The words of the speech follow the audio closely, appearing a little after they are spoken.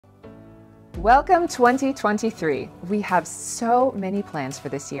Welcome 2023. We have so many plans for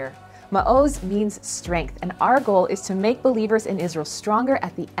this year. Maoz means strength, and our goal is to make believers in Israel stronger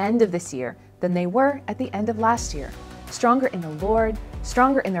at the end of this year than they were at the end of last year. Stronger in the Lord,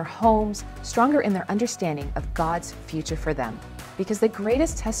 stronger in their homes, stronger in their understanding of God's future for them. Because the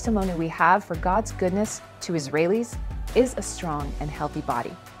greatest testimony we have for God's goodness to Israelis is a strong and healthy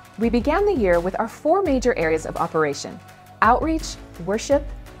body. We began the year with our 4 major areas of operation: outreach, worship,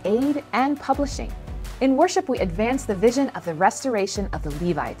 aid, and publishing. In worship, we advance the vision of the restoration of the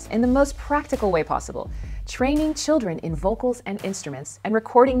Levites in the most practical way possible, training children in vocals and instruments, and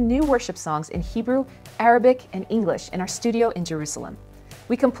recording new worship songs in Hebrew, Arabic, and English in our studio in Jerusalem.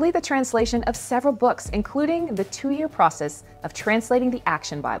 We complete the translation of several books, including the 2-year process of translating the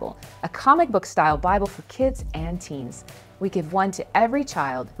Action Bible, a comic book-style Bible for kids and teens. We give one to every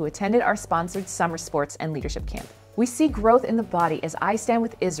child who attended our sponsored summer sports and leadership camp. We see growth in the body as I Stand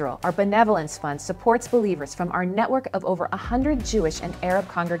With Israel, our benevolence fund, supports believers from our network of over 100 Jewish and Arab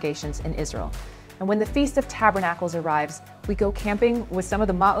congregations in Israel. And when the Feast of Tabernacles arrives, we go camping with some of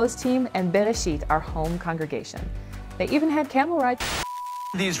the Maoz team and Bereshit, our home congregation. They even had camel rides.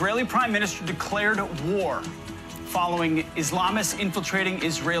 The Israeli Prime Minister declared war following Islamists infiltrating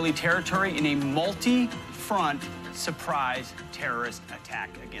Israeli territory in a multi-front surprise terrorist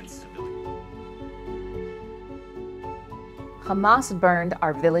attack against civilians. Hamas burned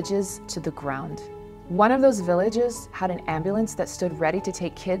our villages to the ground. One of those villages had an ambulance that stood ready to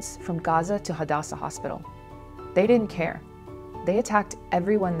take kids from Gaza to Hadassah Hospital. They didn't care. They attacked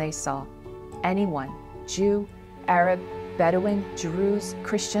everyone they saw. Anyone, Jew, Arab, Bedouin, Druze,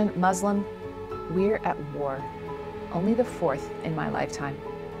 Christian, Muslim. We're at war. Only the 4th in my lifetime.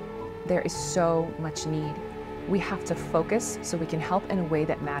 There is so much need. We have to focus so we can help in a way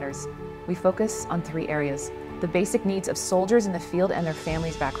that matters. We focus on 3 areas: the basic needs of soldiers in the field and their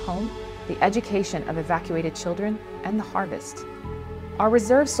families back home, the education of evacuated children, and the harvest. Our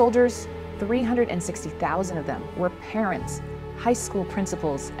reserve soldiers, 360,000 of them, were parents, high school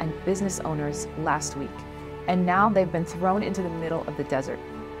principals, and business owners last week. And now they've been thrown into the middle of the desert.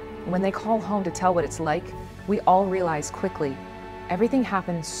 When they call home to tell what it's like, we all realize quickly, everything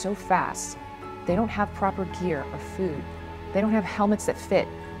happens so fast. They don't have proper gear or food. They don't have helmets that fit,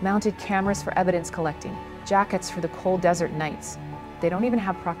 mounted cameras for evidence collecting, jackets for the cold desert nights. They don't even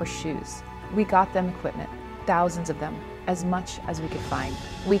have proper shoes. We got them equipment, thousands of them, as much as we could find.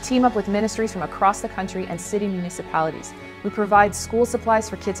 We team up with ministries from across the country and city municipalities. We provide school supplies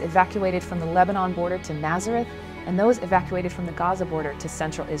for kids evacuated from the Lebanon border to Nazareth and those evacuated from the Gaza border to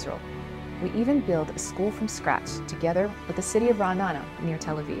central Israel. We even build a school from scratch together with the city of Ra'anana near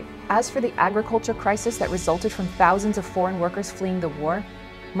Tel Aviv. As for the agriculture crisis that resulted from thousands of foreign workers fleeing the war,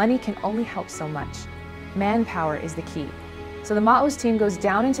 money can only help so much. Manpower is the key. So the Maoz team goes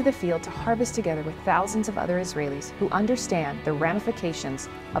down into the field to harvest together with thousands of other Israelis who understand the ramifications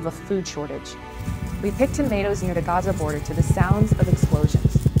of a food shortage. We pick tomatoes near the Gaza border to the sounds of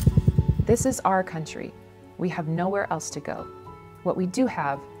explosions. This is our country. We have nowhere else to go. What we do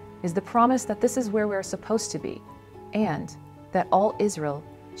have is the promise that this is where we're supposed to be, and that all Israel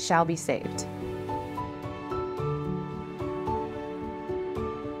shall be saved.